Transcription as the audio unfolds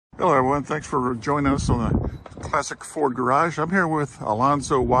Hello everyone, thanks for joining us on the Classic Ford Garage. I'm here with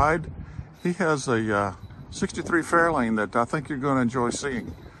Alonzo Wide. He has a 63 Fairlane that I think you're going to enjoy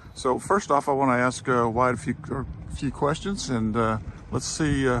seeing. So first off, I want to ask Wide a few questions, and let's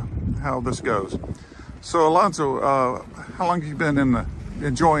see how this goes. So Alonzo, how long have you been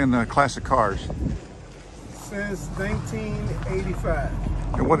enjoying classic cars? Since 1985.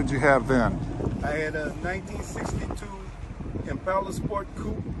 And what did you have then? I had a 1962 Impala Sport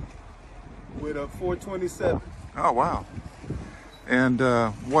Coupe with a 427. Oh wow! And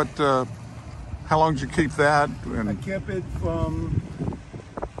how long did you keep that? And I kept it from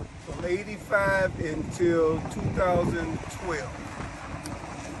 85 until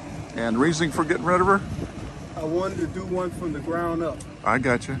 2012. And reasoning for getting rid of her? I wanted to do one from the ground up. I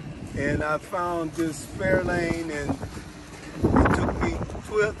got you. And I found this Fairlane, and it took me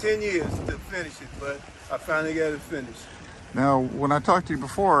 10 years to finish it, but I finally got it finished. Now, when I talked to you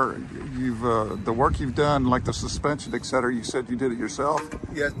before, you've the work you've done, like the suspension, etc., you said you did it yourself?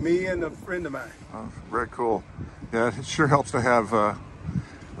 Yes, me and a friend of mine. Oh, very cool. Yeah, it sure helps to have a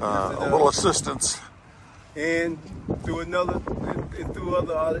little assistance. And through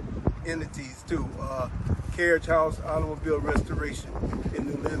other entities too. Carriage House Automobile Restoration in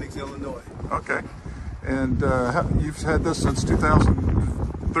New Lenox, Illinois. Okay. And you've had this since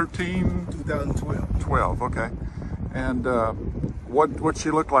 2013? 2012. 12, okay. And what'd she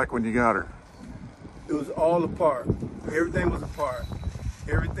look like when you got her? It was all apart. Everything was apart.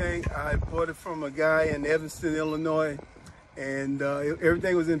 Everything, I bought it from a guy in Evanston, Illinois, and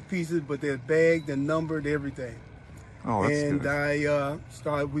everything was in pieces, but they're bagged and numbered, everything. Oh, that's and good.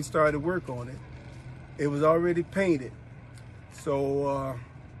 we started work on it. It was already painted. So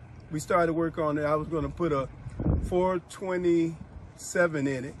we started work on it. I was going to put a 427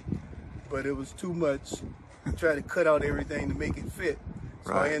 in it, but it was too much. I tried to cut out everything to make it fit.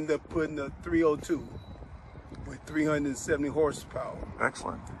 So right. I ended up putting a 302 with 370 horsepower.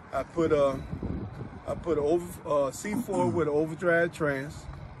 Excellent. I put a C4 with an overdrive trans.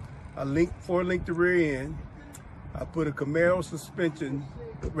 I four-linked the rear end. I put a Camaro suspension,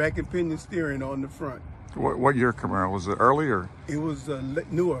 rack and pinion steering on the front. What year Camaro? Was it early or? It was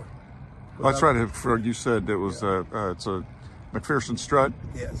newer. Oh, that's right. You said it was it's a McPherson strut.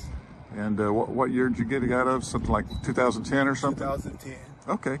 Yes. And what year did you get it out of? Something like 2010 or something? 2010.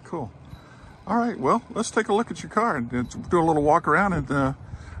 Okay, cool. All right, well, let's take a look at your car and do a little walk around, and I'm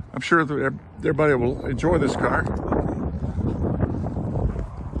sure that everybody will enjoy this car.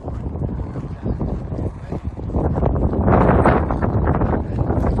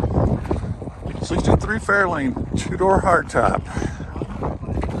 '63 Fairlane, two-door hardtop.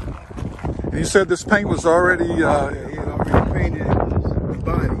 And you said this paint was already... It already painted the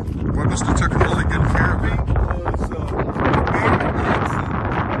body. Well, must have took really good care of it.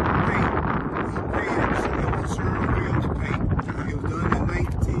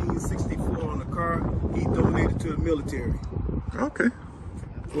 To the military. Okay.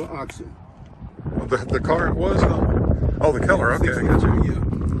 For auction. Well, the car it was? Oh, the color. Okay, I got you. Yeah.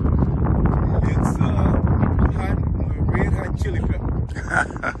 It's red hot chili pepper.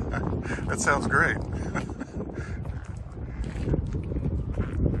 That sounds great.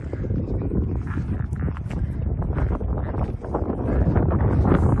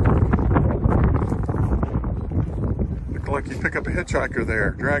 Look like you pick up a hitchhiker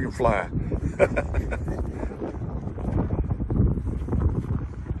there, Dragonfly.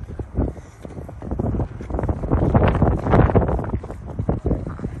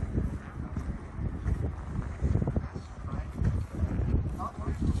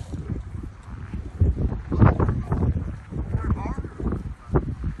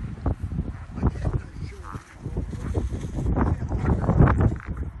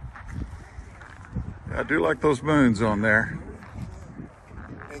 I do like those moons on there.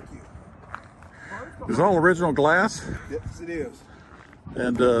 Thank you. Is it all original glass? Yes, it is.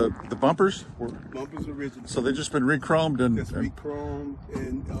 And the bumpers? Bumpers original. So they've just been re-chromed and... Just re-chromed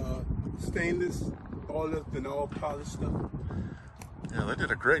and stainless, all polished stuff. Yeah, they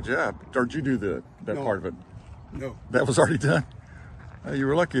did a great job. Or did you do that No. part of it? No. That was already done? You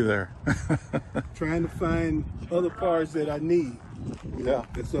were lucky there. Trying to find other parts that I need. Yeah.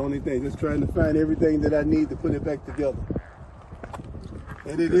 That's the only thing. Just trying to find everything that I need to put it back together.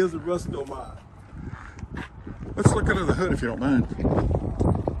 And it is a Restomod. Let's look under the hood if you don't mind.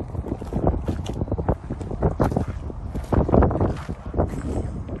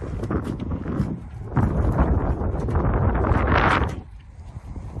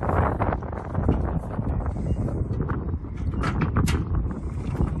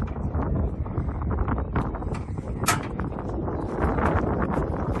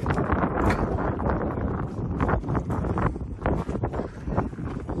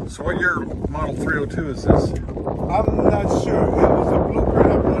 So what year model 302 is this? I'm not sure. It was a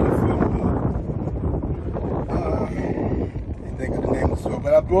blueprint I brought it from. I can't think of the name of the store,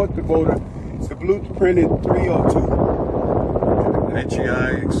 but I brought the motor. It's a blueprinted 302.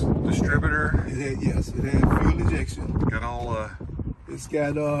 HEI distributor. Yes, it had fuel injection. Got all. It's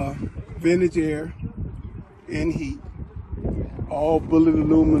got vintage air and heat. All bullet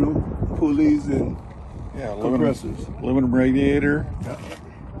aluminum pulleys and compressors. Aluminum radiator. Yeah.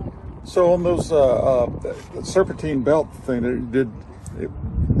 So on those serpentine belt thing, did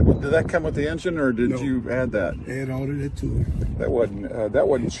that come with the engine, or did you add that? I had ordered it to it. That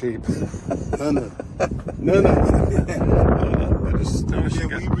wasn't cheap. None of it.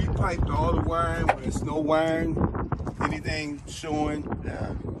 We repiped all the wiring when there's no wiring, anything showing.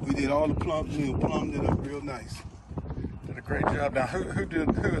 Yeah. We did all the plumbs and plumbed it up real nice. Did a great job. Now, who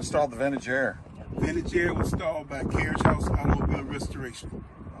installed the vintage air? Vintage air was installed by Carriage House Automobile Restoration.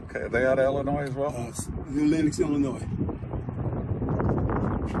 Okay, are they out of Illinois as well? New Lenox, Illinois.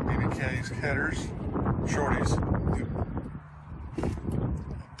 BBKs, headers, shorties.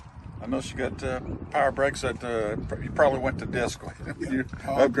 I know she got power brakes that you probably went to disc when you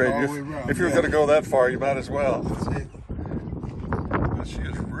upgraded. If you were going to go that far, you might as well. That's it. But she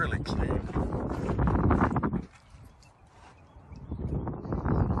is really clean.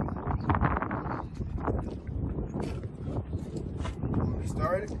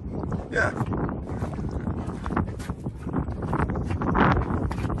 Started? Yeah.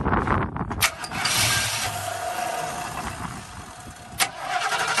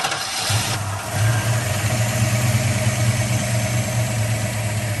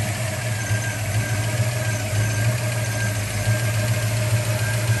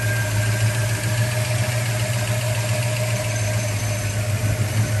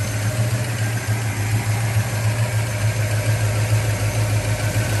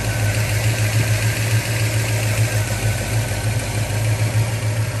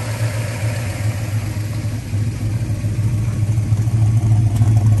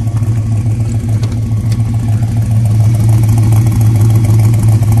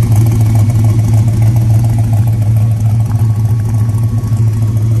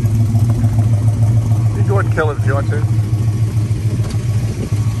 Kill it if you want to.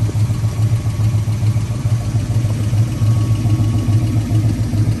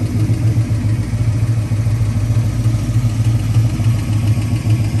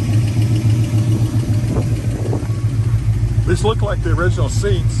 These look like the original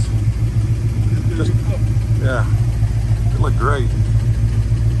seats. Yeah, they look great.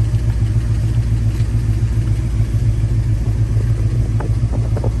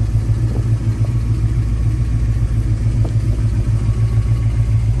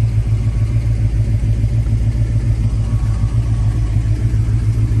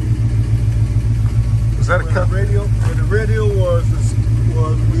 That a cut? The radio was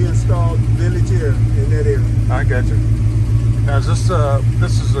we installed village air in that area. I got you. Now is this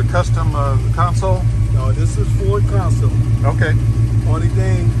is a custom console? No, this is Ford console. Okay. Only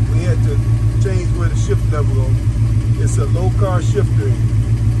thing we had to change where the shift level goes. It's a low car shifter.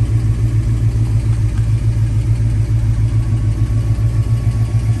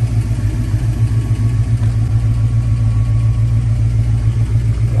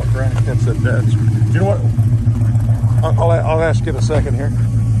 Walk around and catch that dash. You know what? I'll ask you in a second here.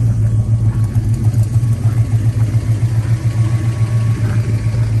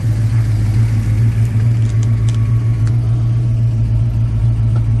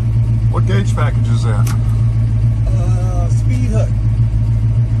 What gauge package is that? Speed hut.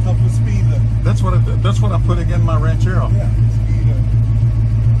 Couple of speed hut. That's what I'm putting in my Ranchero. Yeah, speed hut.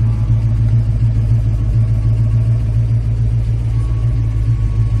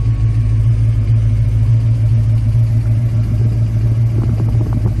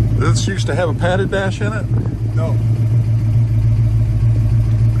 This used to have a padded dash in it? No.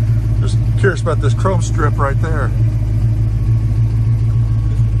 Just curious about this chrome strip right there.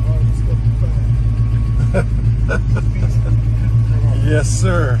 Yes,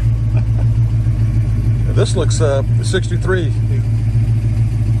 sir. This looks 63.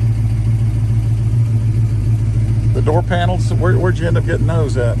 The door panels, where'd you end up getting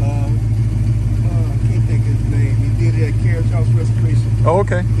those at? I can't think of his name. He did it at Carriage House Restoration. Oh,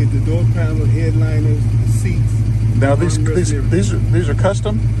 okay. Did the door panel, headliners, the seats. Now these are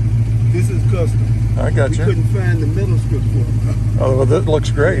custom? This is custom. I got you. We couldn't find the metal strip for it. Oh, well, that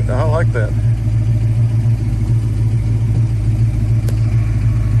looks great. I like that.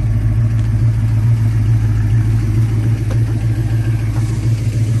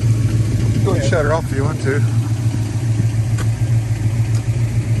 Go ahead and shut her off if you want to.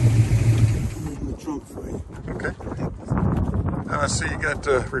 see you got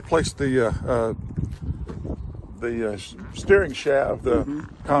to replace the steering shaft, the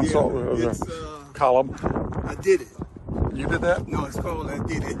console, the column. I did it. You did that? No, it's called I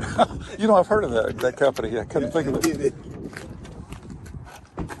did it. You know, I've heard of that company. I couldn't think of it. I did it.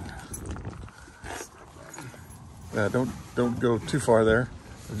 Yeah, don't go too far there.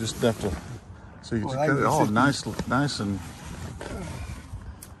 You just have to. So you just got it all nice and.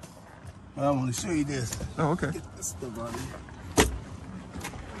 I want to show you this. Oh, okay. Get this stuff out of here.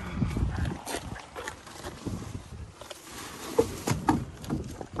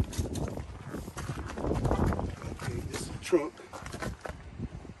 Okay, this is the trunk.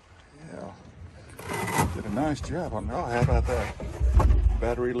 Yeah. Did a nice job on. Oh, how about that?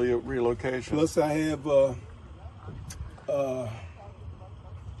 Battery relocation. Plus, I have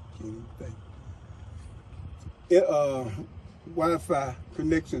Wi-Fi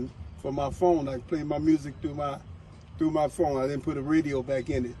connection for my phone. I play my music through my phone. I didn't put a radio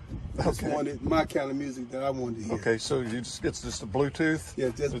back in it. I just wanted my kind of music that I wanted to hear. Okay, so it's just a Bluetooth? Yeah,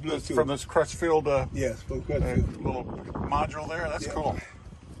 just Bluetooth. From this Crutchfield yes, from Crutchfield. little module there? That's cool.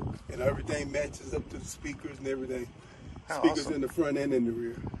 And everything matches up to the speakers and everything. How Speakers awesome. in the front and in the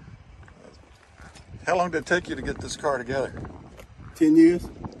rear. How long did it take you to get this car together? 10 years.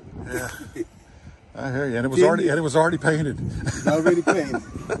 Yeah. I hear you. And it was already painted. Already painted.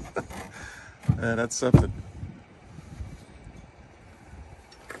 Yeah, that's something.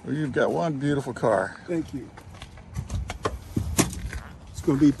 Well, you've got one beautiful car. Thank you. It's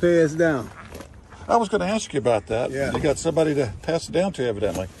going to be passed down. I was going to ask you about that. Yeah. You got somebody to pass it down to,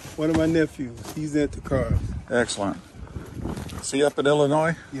 evidently. One of my nephews. He's into cars. Excellent. Is he up in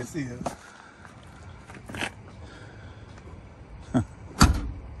Illinois? Yes, he is.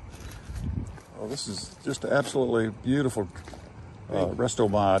 Well, this is just absolutely beautiful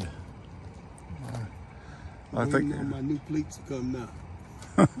Restomod. I think my new plates come now.